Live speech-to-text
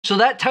So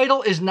that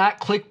title is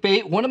not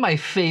clickbait. One of my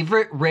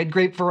favorite red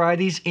grape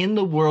varieties in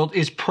the world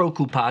is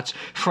Prokupac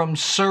from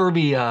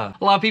Serbia.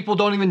 A lot of people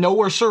don't even know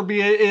where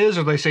Serbia is,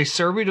 or they say,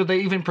 Serbia, do they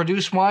even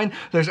produce wine?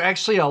 There's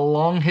actually a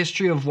long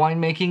history of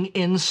winemaking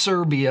in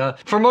Serbia.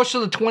 For most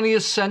of the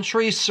 20th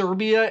century,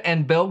 Serbia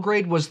and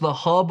Belgrade was the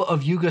hub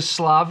of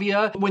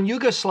Yugoslavia. When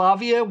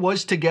Yugoslavia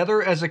was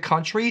together as a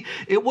country,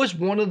 it was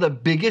one of the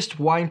biggest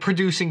wine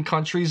producing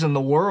countries in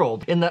the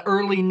world. In the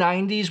early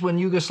 90s, when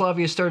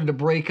Yugoslavia started to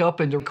break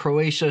up into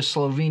Croatia,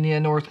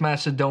 Slovenia, North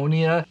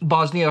Macedonia,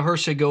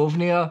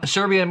 Bosnia-Herzegovina,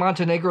 Serbia and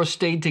Montenegro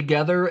stayed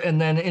together, and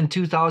then in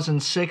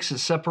 2006 it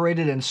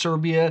separated and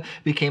Serbia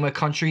became a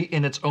country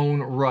in its own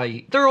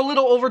right. There are a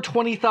little over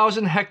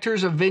 20,000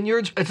 hectares of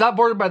vineyards. It's not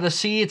bordered by the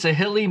sea. It's a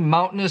hilly,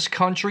 mountainous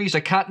country. It's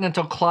a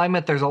continental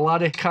climate. There's a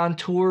lot of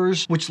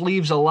contours, which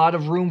leaves a lot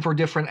of room for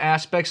different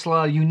aspects, a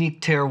lot of unique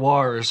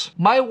terroirs.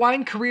 My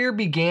wine career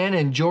began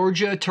in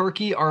Georgia,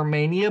 Turkey,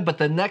 Armenia, but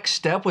the next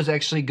step was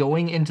actually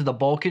going into the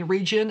Balkan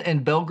region,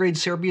 and Belgrade,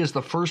 Serbia is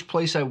the first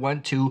place I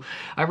went to.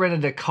 I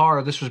rented a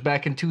car. This was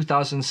back in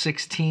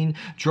 2016.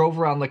 Drove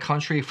around the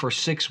country for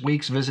 6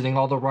 weeks visiting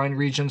all the wine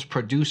regions,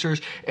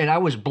 producers, and I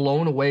was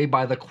blown away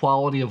by the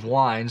quality of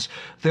wines.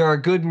 There are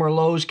good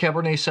Merlots,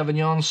 Cabernet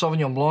Sauvignon,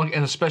 Sauvignon Blanc,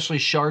 and especially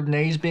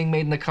Chardonnays being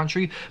made in the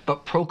country,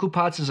 but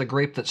Prokupac is a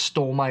grape that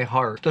stole my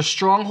heart. The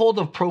stronghold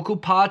of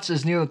Prokupac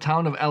is near the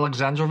town of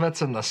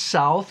Aleksandrović in the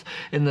south,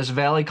 in this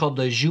valley called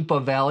the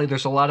Župa Valley.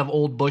 There's a lot of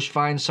old bush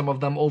vines, some of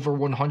them over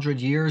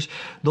 100 years.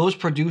 Those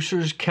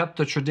producers kept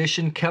the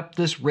tradition, kept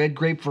this red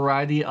grape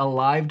variety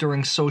alive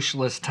during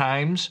socialist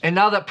times. And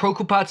now that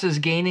Prokupac is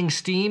gaining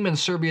steam and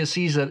Serbia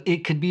sees that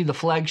it could be the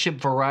flagship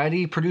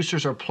variety,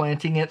 producers are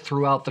planting it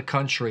throughout the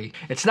country.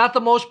 It's not the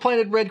most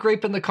planted red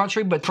grape in the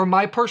country, but from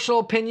my personal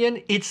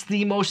opinion, it's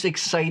the most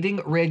exciting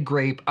red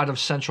grape out of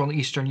Central and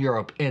Eastern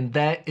Europe, and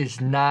that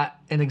is not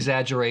an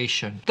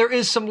exaggeration. There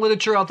is some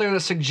literature out there that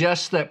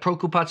suggests that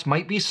Prokupac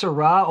might be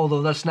Syrah,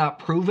 although that's not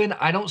proven.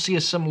 I don't see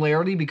a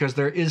similarity because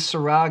there is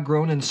Syrah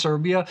grown in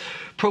Serbia.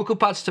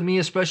 Prokupac, to me,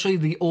 especially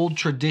the old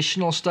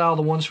traditional style,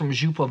 the ones from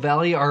Župa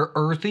Valley, are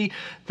earthy.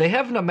 They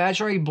have an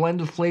imaginary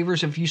blend of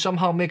flavors. If you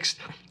somehow mixed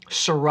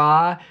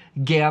Syrah,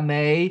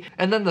 Gamay,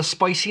 and then the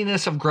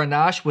spiciness of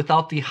Grenache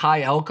without the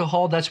high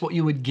alcohol, that's what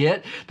you would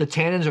get. The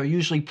tannins are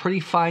usually pretty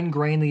fine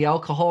grain. The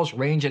alcohols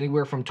range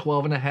anywhere from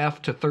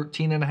 12.5 to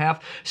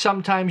 13.5.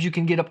 Sometimes you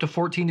can get up to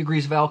 14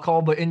 degrees of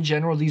alcohol, but in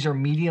general, these are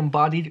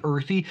medium-bodied,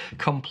 earthy,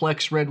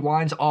 complex red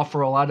wines,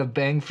 offer a lot of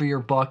bang for your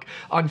buck.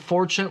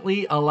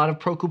 Unfortunately, a lot of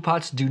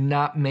Prokupacs do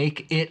not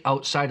make it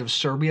outside of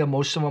Serbia.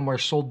 Most of them are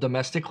sold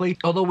domestically,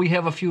 although we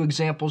have a few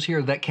examples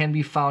here that can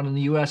be found in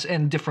the US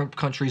and different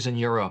countries in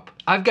Europe.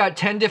 I've got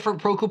 10 different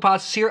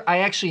Prokupacs here. I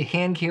actually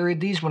hand carried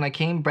these when I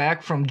came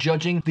back from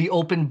judging the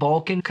Open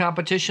Balkan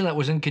competition that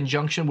was in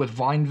conjunction with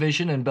Wine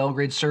Vision in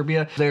Belgrade,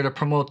 Serbia, there to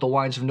promote the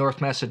wines of North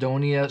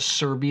Macedonia,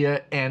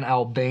 Serbia, and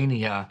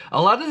Albania.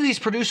 A lot of these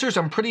producers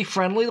I'm pretty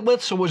friendly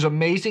with, so it was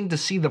amazing to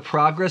see the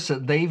progress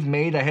that they've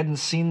made. I hadn't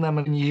seen them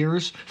in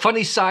years.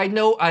 Funny side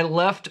note, I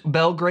left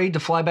Belgrade to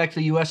fly back to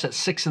the US at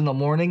 6 in the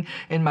morning,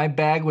 and my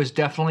bag was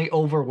definitely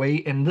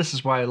overweight, and this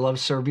is why I love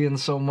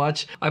Serbians so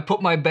much. I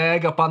put my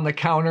bag up on the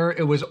counter.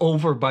 It was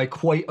over by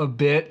quite a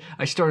bit.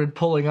 I started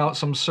pulling out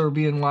some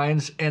Serbian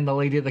wines, and the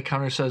lady at the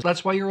counter says,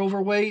 "That's why you're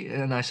overweight?"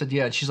 And I said,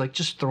 "Yeah." And she's like,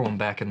 "Just throw them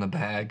back in the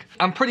bag."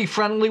 I'm pretty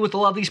friendly with a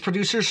lot of these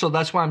producers, so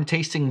that's why I'm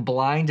tasting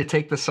blind to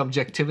take the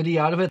subjectivity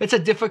out of it. It's a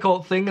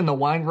difficult thing in the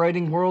wine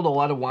writing world. A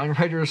lot of wine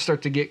writers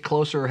start to get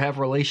closer or have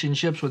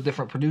relationships with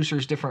different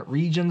producers, different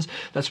regions.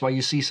 That's why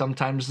you see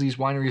sometimes these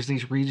wineries,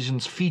 these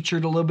regions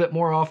featured a little bit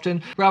more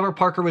often. Robert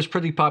Parker was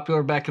pretty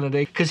popular back in the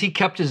day because he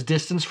kept his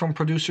distance from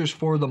producers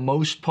for the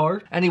most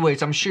part.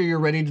 Anyways, I'm sure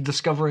you're ready to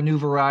discover a new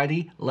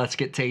variety. Let's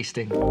get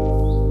tasting.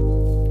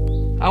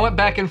 I went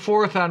back and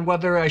forth on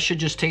whether I should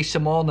just taste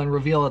them all and then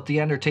reveal at the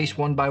end, or taste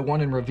one by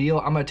one and reveal.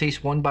 I'm gonna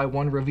taste one by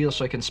one, reveal,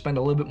 so I can spend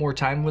a little bit more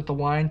time with the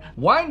wine.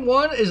 Wine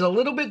 1 is a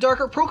little bit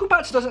darker.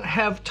 Prokupac doesn't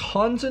have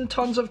tons and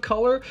tons of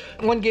color.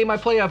 One game I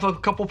play, I have a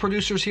couple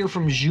producers here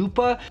from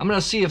Župa. I'm gonna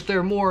see if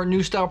they're more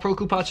new style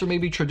Prokupacs or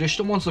maybe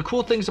traditional ones. The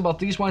cool things about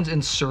these wines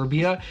in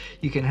Serbia,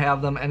 you can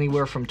have them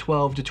anywhere from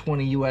 12 to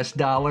 20 US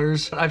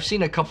dollars. I've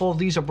seen a couple of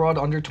these abroad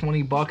under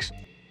 20 bucks.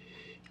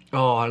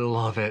 Oh, I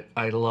love it.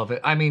 I love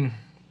it. I mean,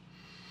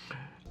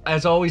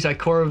 as always, I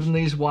Coravin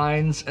these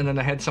wines, and then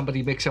I had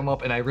somebody mix them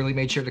up, and I really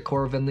made sure to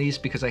Coravin these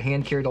because I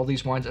hand carried all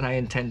these wines, and I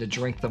intend to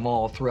drink them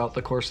all throughout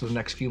the course of the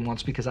next few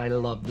months because I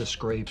love this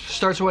grape.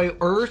 Starts away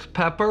earth,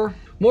 pepper,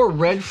 more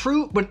red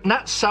fruit, but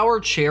not sour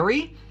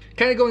cherry.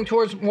 Kind of going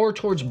more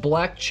towards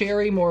black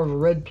cherry, more of a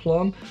red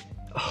plum.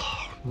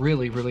 Oh,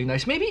 really, really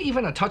nice. Maybe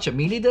even a touch of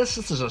meatiness.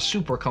 This is a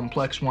super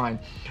complex wine.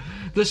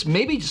 This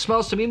maybe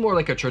smells to me more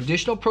like a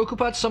traditional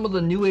Prokupac. Some of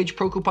the new age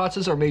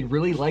Prokupacs are made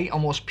really light,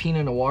 almost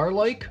Pinot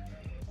Noir-like.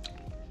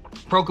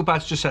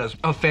 Prokupac just has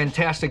a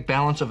fantastic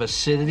balance of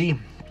acidity.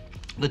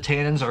 The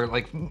tannins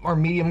are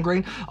medium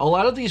grain. A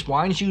lot of these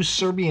wines use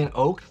Serbian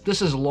oak.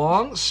 This is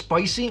long,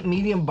 spicy,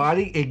 medium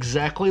body,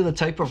 exactly the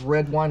type of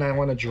red wine I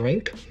want to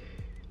drink.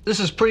 This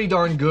is pretty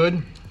darn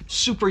good.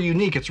 super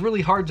unique. It's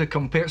really hard to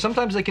compare.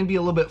 Sometimes they can be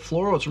a little bit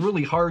floral. It's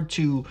really hard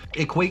to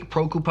equate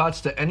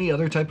Prokupac to any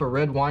other type of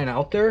red wine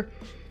out there.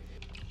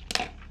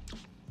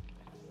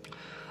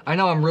 I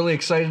know I'm really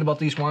excited about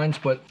these wines,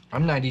 but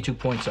I'm 92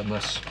 points on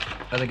this.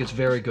 I think it's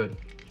very good.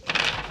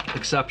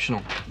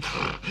 Exceptional.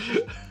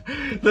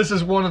 This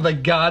is one of the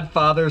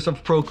godfathers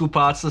of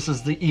Prokupac. This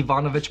is the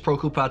Ivanović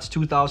Prokupac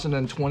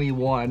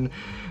 2021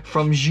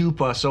 from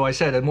Župa. So I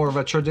said, more of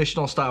a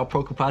traditional style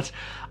Prokupac.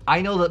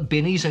 I know that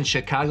Binny's in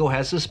Chicago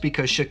has this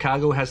because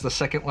Chicago has the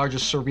second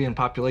largest Serbian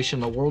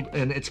population in the world,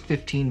 and it's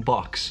 15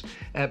 bucks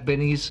at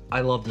Binny's.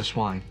 I love this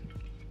wine.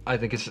 I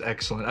think it's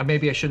excellent.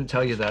 Maybe I shouldn't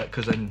tell you that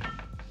because then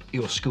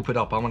you'll scoop it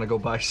up. I'm gonna go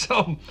buy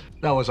some.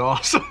 That was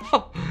awesome.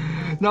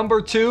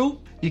 Number 2,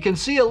 you can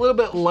see a little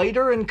bit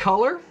lighter in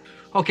color.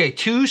 Okay,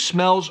 2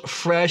 smells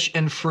fresh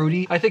and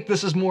fruity. I think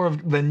this is more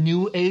of the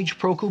new age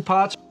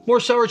Prokupac. More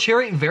sour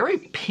cherry, very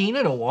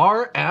Pinot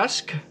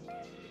Noir-esque.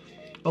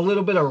 A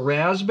little bit of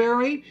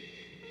raspberry.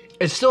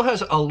 It still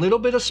has a little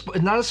bit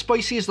of, not as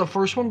spicy as the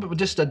first one, but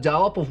just a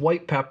dollop of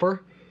white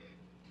pepper.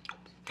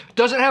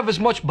 Doesn't have as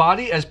much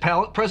body as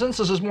palate presence.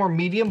 This is more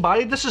medium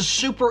bodied. This is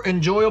super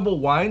enjoyable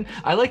wine.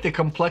 I like the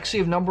complexity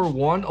of number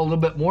 1 a little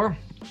bit more.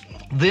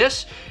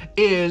 This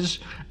is,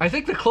 I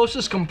think the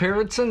closest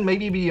comparison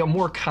maybe be a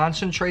more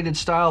concentrated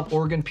style of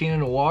Oregon Pinot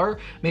Noir.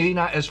 Maybe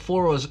not as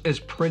floral as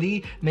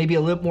pretty, maybe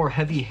a little more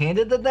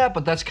heavy-handed than that,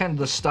 but that's kind of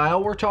the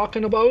style we're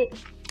talking about.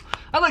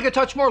 I like a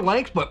touch more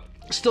length, but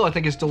still I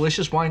think it's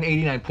delicious wine,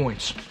 89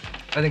 points.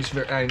 I think it's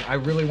very, I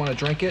really want to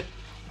drink it.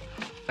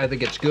 I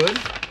think it's good.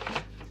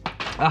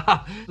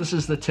 This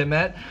is the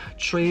Temet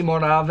Tri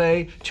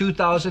Morave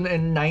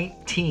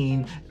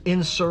 2019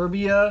 in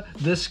Serbia.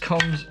 This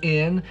comes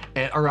in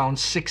at around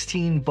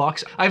 16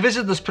 bucks. I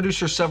visited this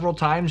producer several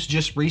times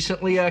just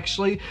recently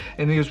actually,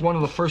 and he was one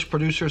of the first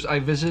producers I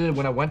visited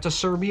when I went to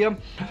Serbia.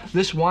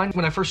 This wine,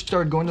 when I first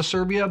started going to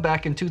Serbia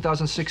back in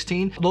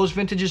 2016, those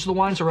vintages of the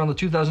wines around the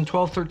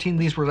 2012-13,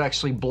 these were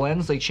actually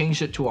blends. They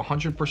changed it to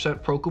 100%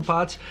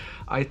 Prokupac.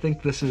 I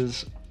think this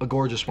is a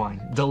gorgeous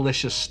wine.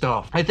 Delicious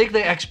stuff. I think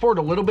they export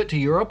a little bit to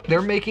Europe.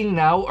 They're making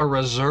now a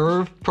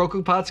reserve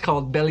Prokupac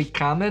called Beli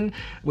Kamen,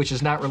 which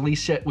is not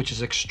released yet, which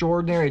is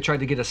extraordinary. I tried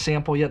to get a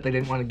sample yet. They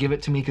didn't want to give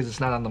it to me because it's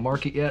not on the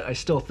market yet. I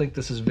still think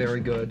this is very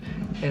good,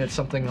 and it's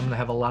something I'm gonna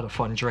have a lot of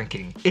fun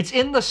drinking. It's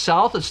in the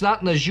south. It's not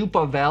in the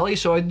Župa Valley,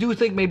 so I do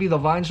think maybe the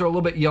vines are a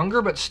little bit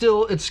younger, but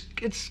still, it's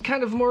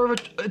kind of more of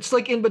a, it's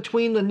like in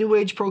between the new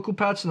age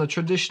Prokupac and the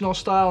traditional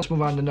style. Let's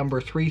move on to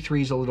number 3.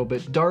 3's a little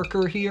bit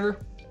darker here.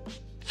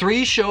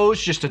 3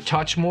 shows just a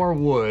touch more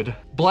wood.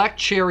 Black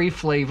cherry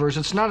flavors.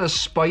 It's not as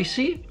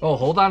spicy. Oh,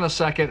 hold on a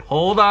second.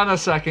 Hold on a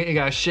second. You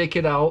gotta shake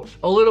it out.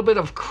 A little bit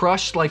of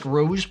crushed like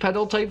rose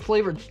petal type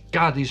flavor.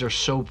 God, these are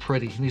so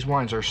pretty. These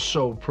wines are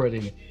so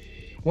pretty.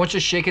 Once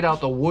you shake it out,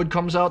 the wood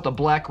comes out. The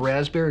black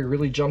raspberry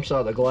really jumps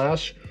out of the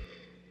glass.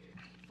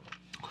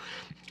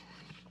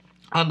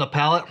 On the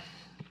palate,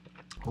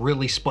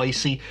 really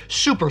spicy,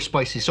 super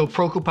spicy. So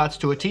Prokupac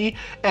to a T.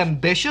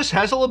 Ambitious,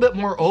 has a little bit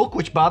more oak,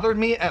 which bothered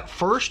me at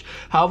first.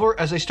 However,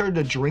 as I started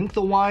to drink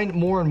the wine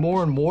more and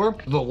more and more,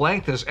 the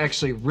length is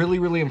actually really,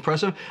 really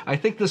impressive. I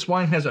think this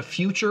wine has a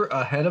future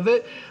ahead of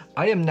it.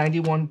 I am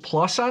 91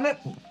 plus on it.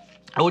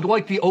 I would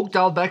like the oak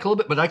dialed back a little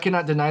bit, but I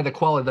cannot deny the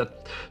quality.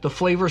 The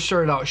flavors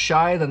started out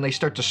shy, then they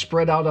start to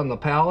spread out on the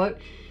palate.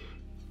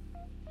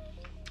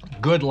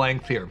 Good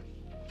length here.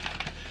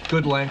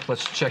 Good length.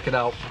 Let's check it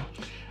out.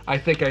 I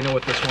think I know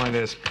what this wine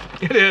is.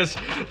 It is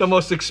the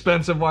most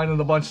expensive wine in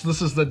the bunch.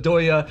 This is the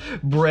Doja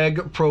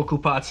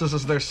Prokupac. This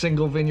is their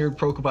single vineyard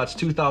Prokupac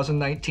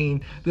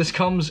 2019. This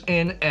comes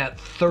in at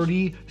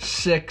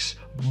 36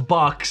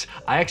 bucks.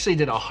 I actually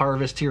did a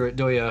harvest here at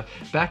Doja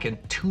back in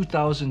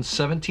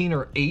 2017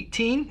 or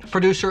 18.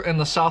 Producer in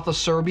the south of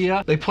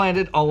Serbia. They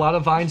planted a lot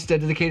of vines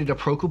dedicated to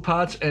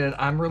Prokupac, and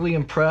I'm really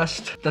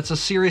impressed. That's a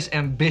serious,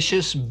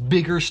 ambitious,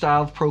 bigger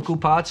style of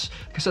Prokupac.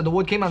 Like I said, the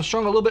wood came on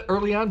strong a little bit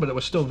early on, but it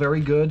was still very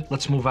good.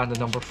 Let's move on to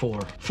number 4.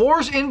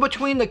 4's in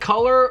between the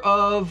color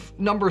of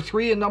number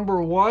 3 and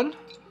number 1.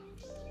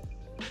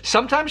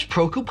 Sometimes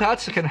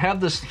Prokupac can have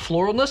this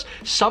floralness.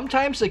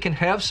 Sometimes they can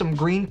have some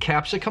green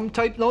capsicum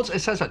type notes.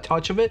 It has a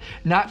touch of it,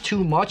 not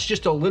too much,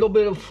 just a little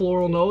bit of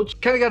floral notes.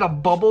 Kind of got a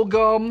bubble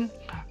gum,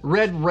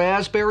 red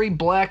raspberry,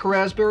 black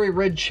raspberry,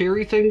 red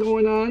cherry thing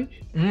going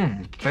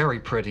on. Very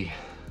pretty.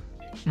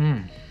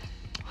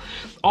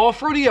 All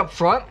fruity up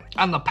front.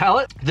 On the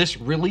palate, this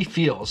really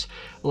feels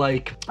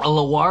like a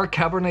Loire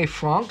Cabernet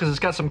Franc because it's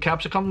got some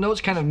capsicum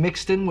notes kind of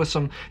mixed in with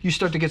some, you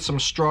start to get some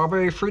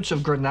strawberry fruits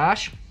of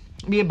Grenache.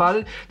 Me about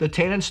it, the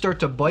tannins start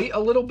to bite a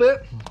little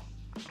bit.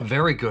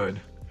 Very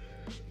good.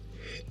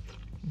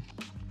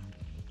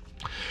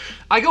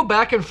 I go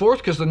back and forth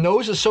because the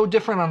nose is so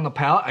different on the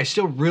palate. I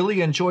still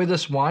really enjoy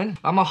this wine.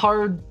 I'm a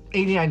hard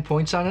 89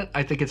 points on it.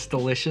 I think it's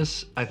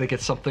delicious. I think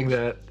it's something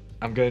that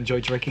I'm gonna enjoy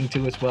drinking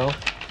too as well.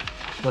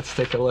 Let's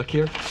take a look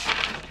here.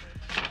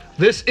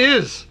 This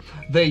is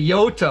the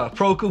Yotta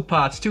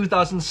Prokupac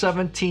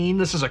 2017.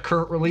 This is a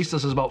current release.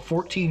 This is about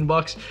 14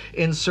 bucks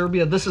in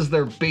Serbia. This is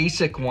their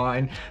basic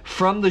wine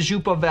from the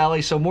Župa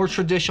Valley, so more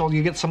traditional.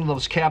 You get some of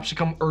those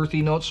capsicum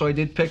earthy notes, so I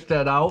did pick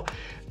that out.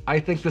 I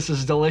think this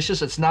is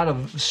delicious. It's not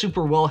a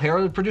super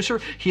well-heralded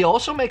producer. He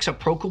also makes a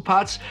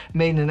Prokupac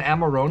made in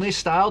Amarone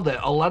style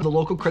that a lot of the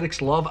local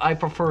critics love. I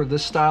prefer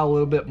this style a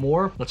little bit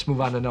more. Let's move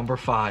on to number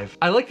 5.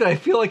 I like that I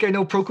feel like I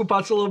know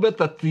Prokupac a little bit,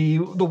 that the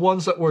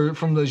ones that were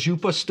from the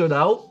Župa stood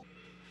out.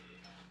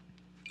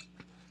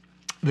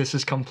 This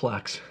is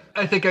complex.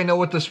 I think I know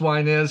what this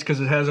wine is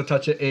because it has a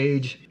touch of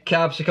age.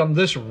 Capsicum.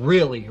 This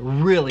really,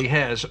 really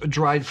has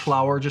dried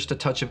flower, just a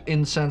touch of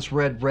incense,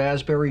 red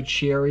raspberry,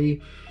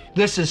 cherry.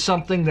 This is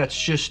something that's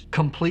just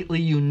completely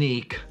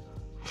unique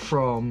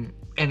from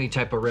any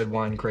type of red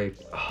wine grape.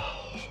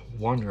 Oh,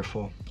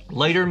 wonderful.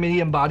 Lighter,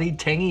 medium-bodied,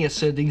 tangy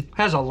acidity.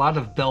 Has a lot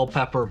of bell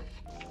pepper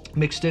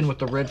mixed in with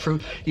the red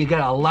fruit. You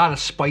got a lot of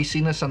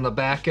spiciness on the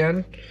back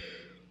end.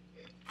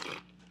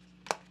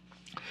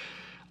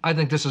 I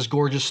think this is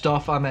gorgeous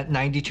stuff. I'm at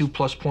 92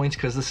 plus points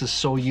because this is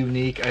so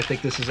unique. I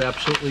think this is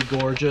absolutely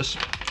gorgeous.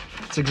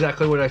 It's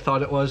exactly what I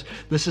thought it was.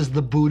 This is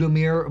the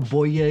Budimir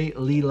Boje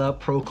Lila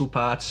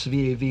Prokupac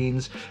Cuvée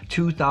Vins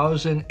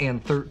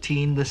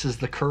 2013. This is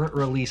the current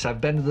release. I've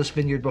been to this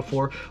vineyard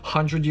before.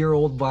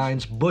 100-year-old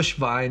vines, bush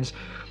vines.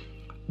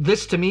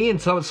 This, to me,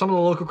 and some of the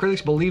local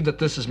critics believe that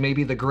this is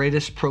maybe the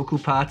greatest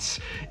Prokupac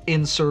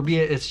in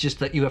Serbia. It's just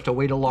that you have to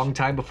wait a long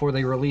time before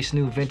they release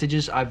new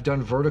vintages. I've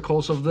done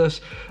verticals of this.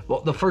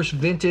 Well, the first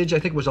vintage, I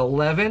think, was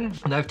 11,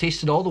 and I've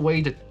tasted all the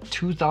way to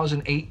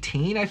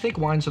 2018, I think,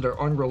 wines that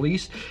are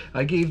unreleased.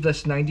 I gave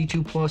this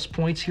 92 plus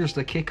points. Here's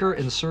the kicker.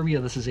 In Serbia,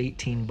 this is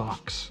 18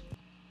 bucks.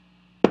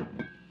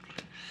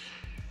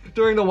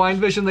 During the Wine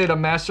Vision, they had a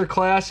master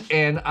class,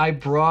 and I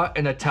brought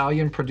an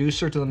Italian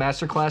producer to the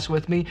master class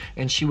with me,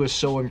 and she was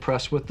so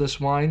impressed with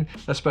this wine,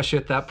 especially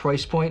at that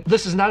price point.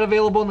 This is not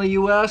available in the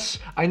US.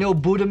 I know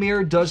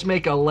Budimir does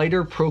make a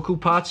lighter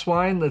Prokupac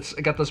wine that's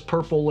got this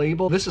purple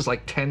label. This is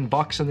like 10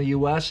 bucks in the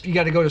US. You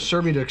got to go to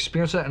Serbia to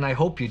experience it, and I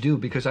hope you do,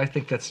 because I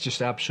think that's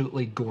just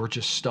absolutely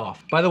gorgeous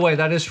stuff. By the way,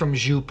 that is from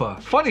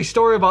Župa. Funny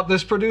story about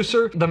this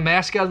producer. The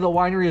mascot of the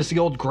winery is the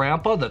old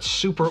grandpa that's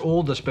super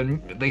old. That's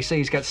been, they say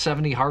he's got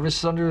 70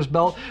 harvests under his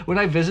belt. When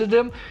I visited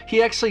him,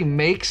 he actually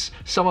makes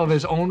some of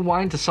his own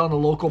wine to sell in the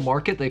local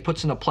market. They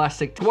puts in a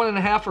plastic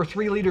 1.5 or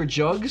 3 liter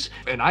jugs,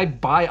 and I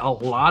buy a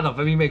lot of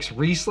them. He makes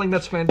Riesling.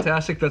 That's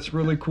fantastic. That's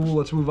really cool.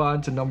 Let's move on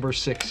to number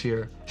 6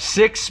 here.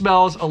 6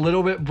 smells a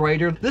little bit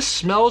brighter. This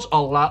smells a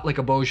lot like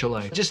a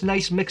Beaujolais. Just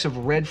nice mix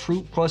of red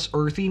fruit plus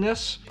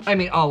earthiness. I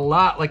mean, a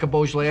lot like a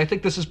Beaujolais. I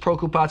think this is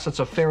Prokupac. That's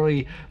a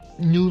fairly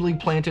newly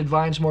planted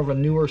vine. It's more of a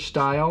newer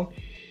style.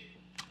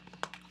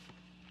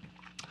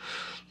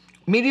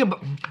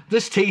 Medium,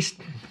 this taste,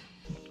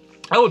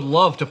 I would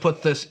love to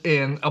put this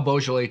in a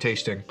Beaujolais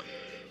tasting.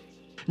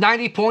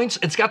 90 points,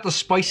 it's got the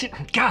spicy,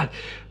 God,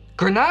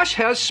 Grenache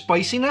has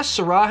spiciness,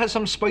 Syrah has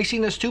some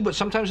spiciness too, but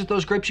sometimes with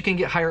those grapes you can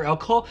get higher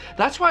alcohol.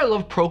 That's why I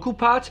love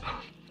Prokupac.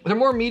 They're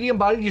more medium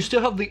bodied, you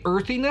still have the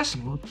earthiness,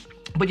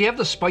 but you have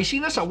the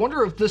spiciness. I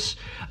wonder if this,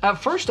 at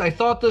first I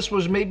thought this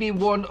was maybe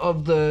one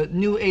of the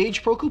new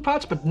age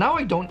Prokupacs, but now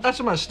I don't. That's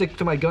what I'm gonna stick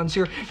to my guns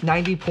here.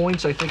 90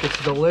 points, I think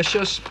it's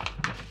delicious.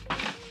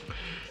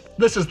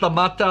 This is the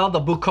Matalj, the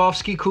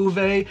Bukovski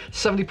Cuvée,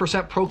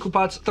 70%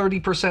 Prokupac,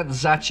 30%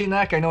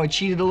 Začinec. I know I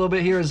cheated a little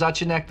bit here.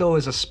 Začinec, though,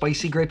 is a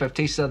spicy grape. I've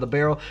tasted out of the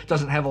barrel.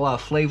 Doesn't have a lot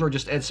of flavor,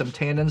 just adds some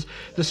tannins.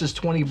 This is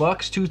 20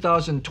 bucks,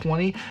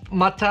 2020.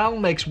 Matalj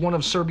makes one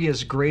of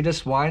Serbia's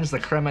greatest wines, the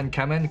Kamen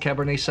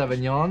Cabernet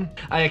Sauvignon.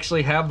 I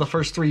actually have the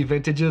first 3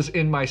 vintages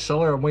in my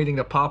cellar. I'm waiting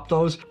to pop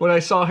those. When I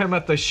saw him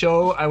at the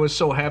show, I was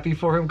so happy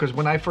for him because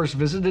when I first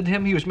visited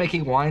him, he was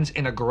making wines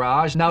in a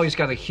garage. Now he's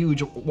got a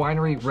huge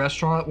winery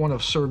restaurant, one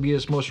of Serbia's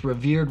most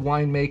revered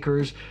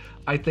winemakers.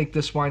 I think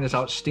this wine is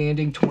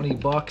outstanding. 20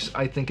 bucks.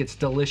 I think it's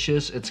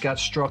delicious. It's got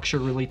structure,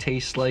 really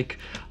tastes like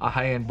a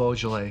high-end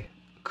Beaujolais.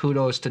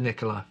 Kudos to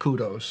Nikola.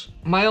 Kudos.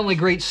 My only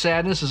great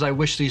sadness is I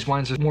wish these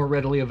wines are more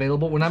readily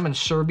available. When I'm in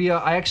Serbia,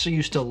 I actually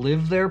used to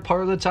live there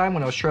part of the time.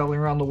 When I was traveling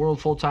around the world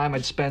full time,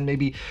 I'd spend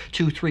maybe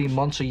 2-3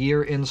 months a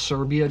year in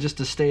Serbia just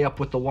to stay up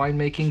with the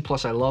winemaking.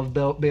 Plus, I love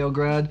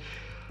Beograd.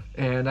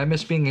 And I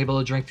miss being able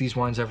to drink these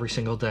wines every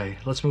single day.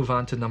 Let's move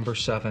on to number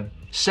 7.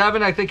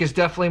 7, I think, is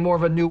definitely more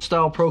of a new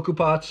style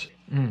Prokupac.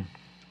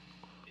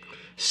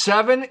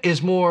 7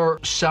 is more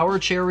sour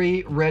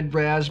cherry, red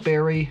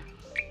raspberry.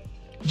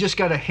 Just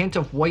got a hint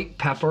of white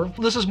pepper.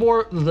 This is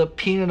more the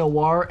Pinot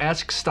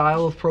Noir-esque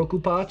style of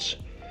Prokupac.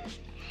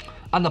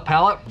 On the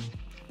palate,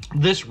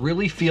 this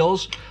really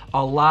feels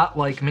a lot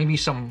like maybe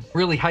some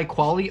really high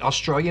quality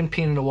Australian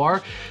Pinot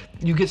Noir.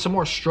 You get some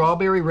more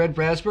strawberry, red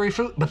raspberry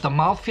fruit, but the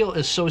mouthfeel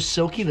is so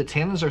silky, the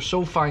tannins are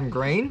so fine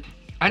grained.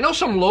 I know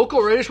some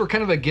local writers were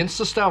kind of against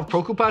the style of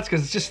Prokupac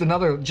because it's just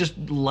another just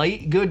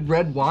light, good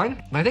red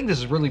wine. I think this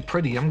is really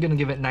pretty. I'm gonna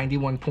give it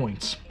 91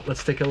 points.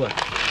 Let's take a look.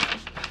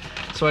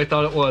 That's what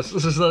I thought it was.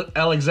 This is the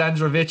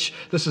Aleksandrović.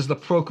 This is the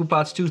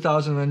Prokupac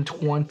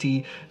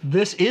 2020.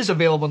 This is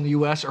available in the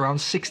US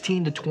around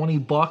 16 to 20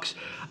 bucks.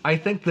 I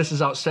think this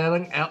is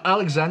outstanding.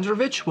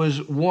 Aleksandrović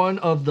was one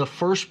of the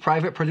first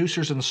private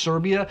producers in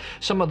Serbia.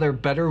 Some of their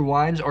better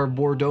wines are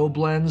Bordeaux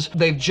blends.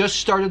 They've just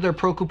started their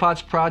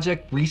Prokupac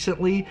project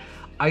recently.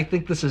 I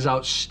think this is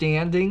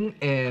outstanding,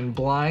 and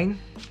blind,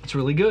 it's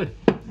really good.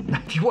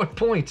 91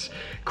 points.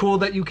 Cool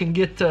that you can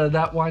get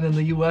that wine in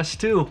the US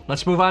too.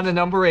 Let's move on to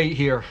number 8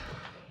 here.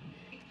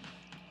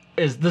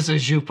 This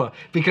is Jupa,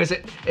 because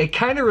it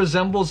kind of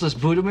resembles this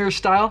Budimir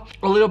style.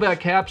 A little bit of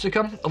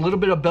capsicum, a little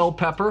bit of bell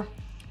pepper,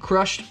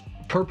 crushed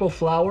purple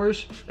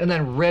flowers, and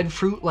then red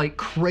fruit like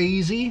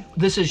crazy.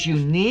 This is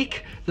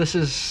unique. This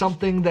is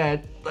something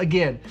that,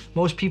 again,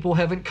 most people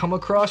haven't come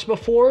across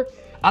before.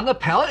 On the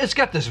palate, it's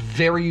got this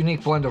very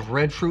unique blend of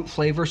red fruit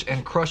flavors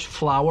and crushed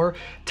flower.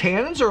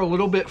 Tannins are a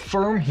little bit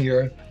firm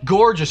here.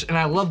 Gorgeous, and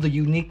I love the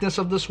uniqueness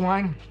of this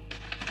wine.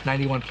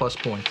 91 plus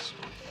points.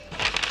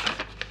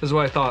 This is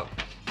what I thought.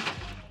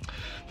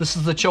 This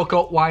is the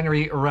Čokot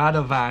winery,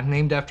 Radovan,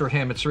 named after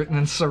him. It's written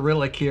in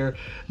Cyrillic here.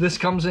 This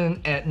comes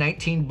in at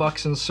 19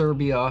 bucks in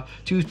Serbia,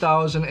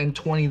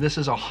 2020. This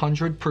is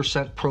 100%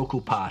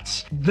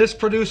 Prokupac. This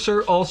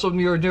producer, also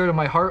near to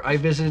my heart. I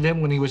visited him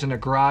when he was in a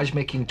garage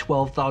making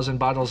 12,000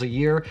 bottles a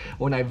year.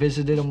 When I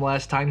visited him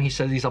last time, he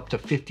said he's up to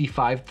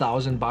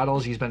 55,000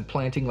 bottles. He's been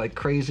planting like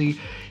crazy.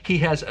 He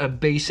has a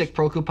basic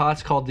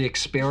Prokupac called the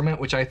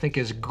Experiment, which I think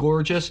is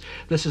gorgeous.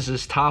 This is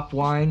his top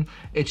wine.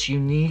 It's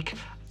unique.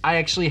 I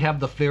actually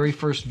have the very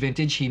first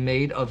vintage he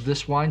made of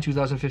this wine,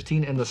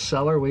 2015, in the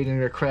cellar, waiting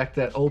to crack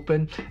that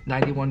open.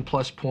 91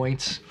 plus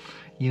points.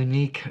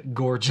 Unique,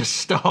 gorgeous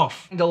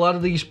stuff. And a lot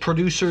of these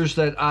producers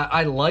that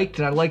I liked,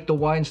 and I like the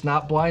wines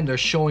not blind, they're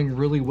showing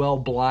really well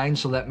blind,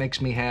 so that makes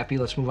me happy.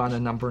 Let's move on to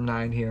number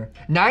 9 here.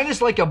 9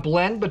 is like a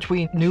blend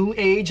between new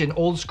age and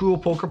old school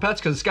Prokupac,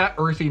 because it's got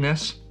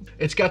earthiness.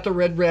 It's got the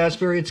red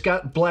raspberry, it's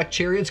got black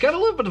cherry, it's got a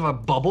little bit of a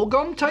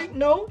bubblegum type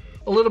note.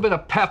 A little bit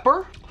of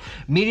pepper,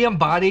 medium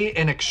body,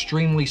 and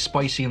extremely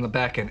spicy in the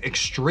back end.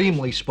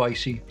 Extremely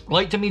spicy.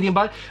 Light to medium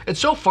body. It's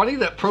so funny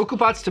that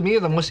Prokupac to me are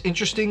the most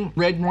interesting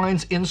red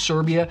wines in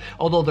Serbia,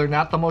 although they're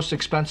not the most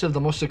expensive. The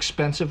most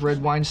expensive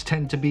red wines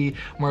tend to be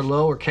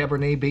Merlot or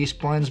Cabernet based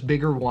blends,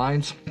 bigger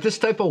wines. This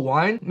type of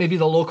wine, maybe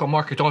the local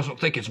market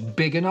doesn't think it's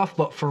big enough,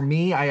 but for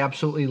me, I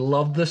absolutely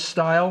love this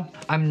style.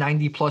 I'm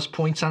 90 plus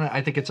points on it.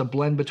 I think it's a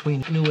blend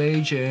between new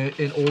age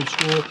and old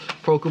school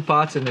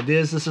Prokupac, and it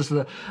is. This is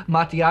the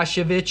Matijašević.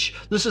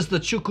 This is the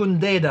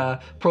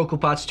Čukundeda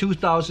Prokupac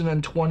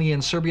 2020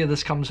 in Serbia.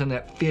 This comes in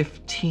at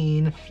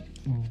 15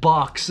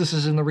 bucks. This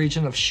is in the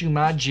region of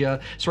Šumadija.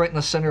 It's right in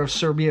the center of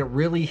Serbia,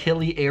 really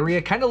hilly area.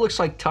 Kind of looks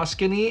like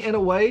Tuscany in a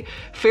way.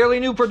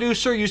 Fairly new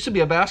producer, used to be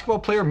a basketball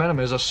player. Met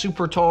him as a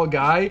super tall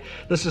guy.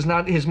 This is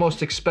not his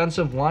most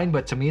expensive wine,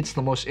 but to me it's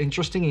the most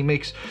interesting. He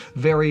makes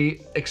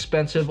very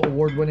expensive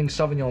award-winning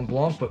Sauvignon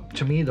Blanc, but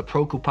to me the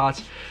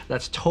Prokupac,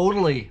 that's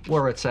totally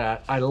where it's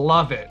at. I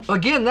love it.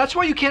 Again, that's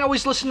why you can't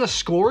always listen to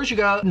scores. You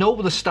gotta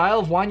know the style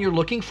of wine you're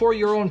looking for,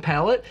 your own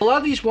palate. A lot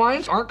of these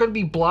wines aren't gonna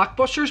be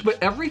blockbusters, but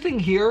everything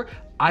here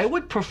I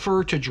would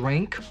prefer to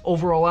drink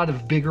over a lot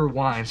of bigger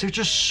wines. They're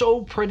just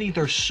so pretty,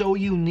 they're so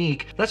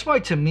unique. That's why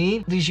to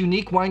me, these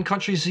unique wine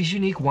countries, these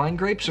unique wine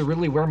grapes are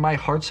really where my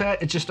heart's at.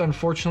 It's just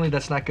unfortunately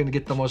that's not gonna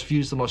get the most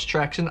views, the most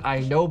traction. I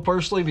know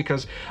personally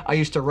because I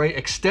used to write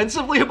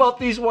extensively about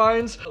these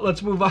wines.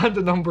 Let's move on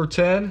to number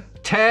 10.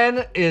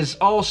 10 is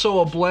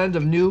also a blend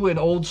of new and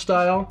old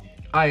style.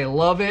 I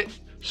love it.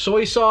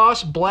 Soy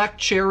sauce, black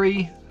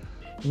cherry,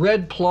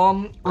 red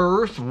plum,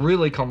 earth,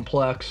 really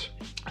complex.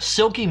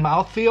 Silky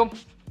mouthfeel.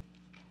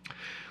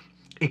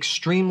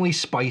 Extremely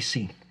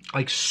spicy,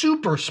 like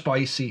super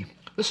spicy.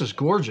 This is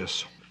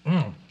gorgeous.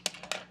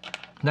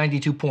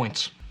 92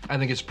 points. I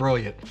think it's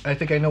brilliant. I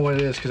think I know what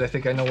it is because I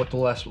think I know what the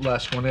last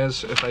one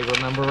is, if I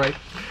remember right.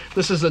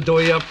 This is the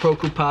Doja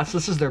Prokupac.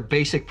 This is their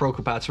basic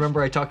Prokupac.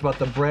 Remember I talked about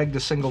the Breg,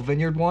 the single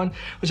vineyard one,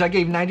 which I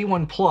gave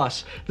 91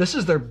 plus. This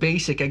is their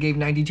basic. I gave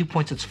 92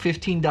 points. It's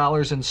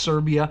 $15 in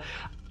Serbia.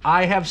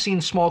 I have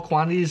seen small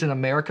quantities in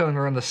America and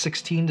are in the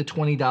 $16 to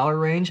 $20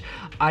 range.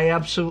 I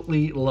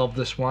absolutely love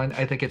this wine.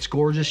 I think it's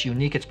gorgeous,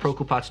 unique. It's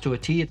Prokupac to a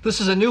T.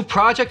 This is a new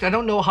project. I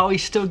don't know how he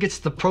still gets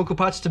the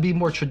Prokupac to be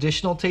more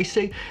traditional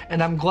tasting,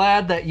 and I'm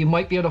glad that you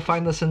might be able to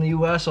find this in the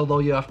US, although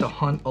you have to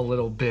hunt a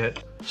little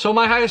bit. So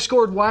my highest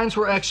scored wines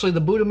were actually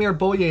the Budimir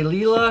Boje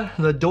Lila,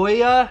 the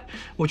Doja,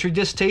 which we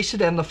just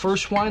tasted, and the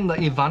first wine, the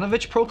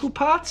Ivanović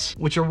Prokupac,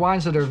 which are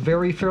wines that are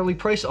very fairly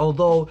priced,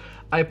 although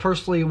I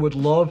personally would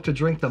love to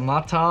drink the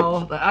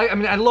Matalj. I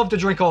mean, I'd love to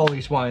drink all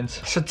these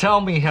wines. So tell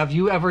me, have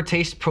you ever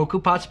tasted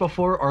Prokupac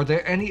before? Are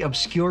there any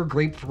obscure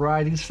grape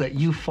varieties that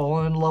you've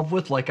fallen in love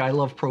with, like I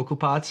love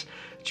Prokupac?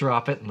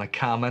 Drop it in the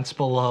comments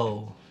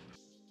below.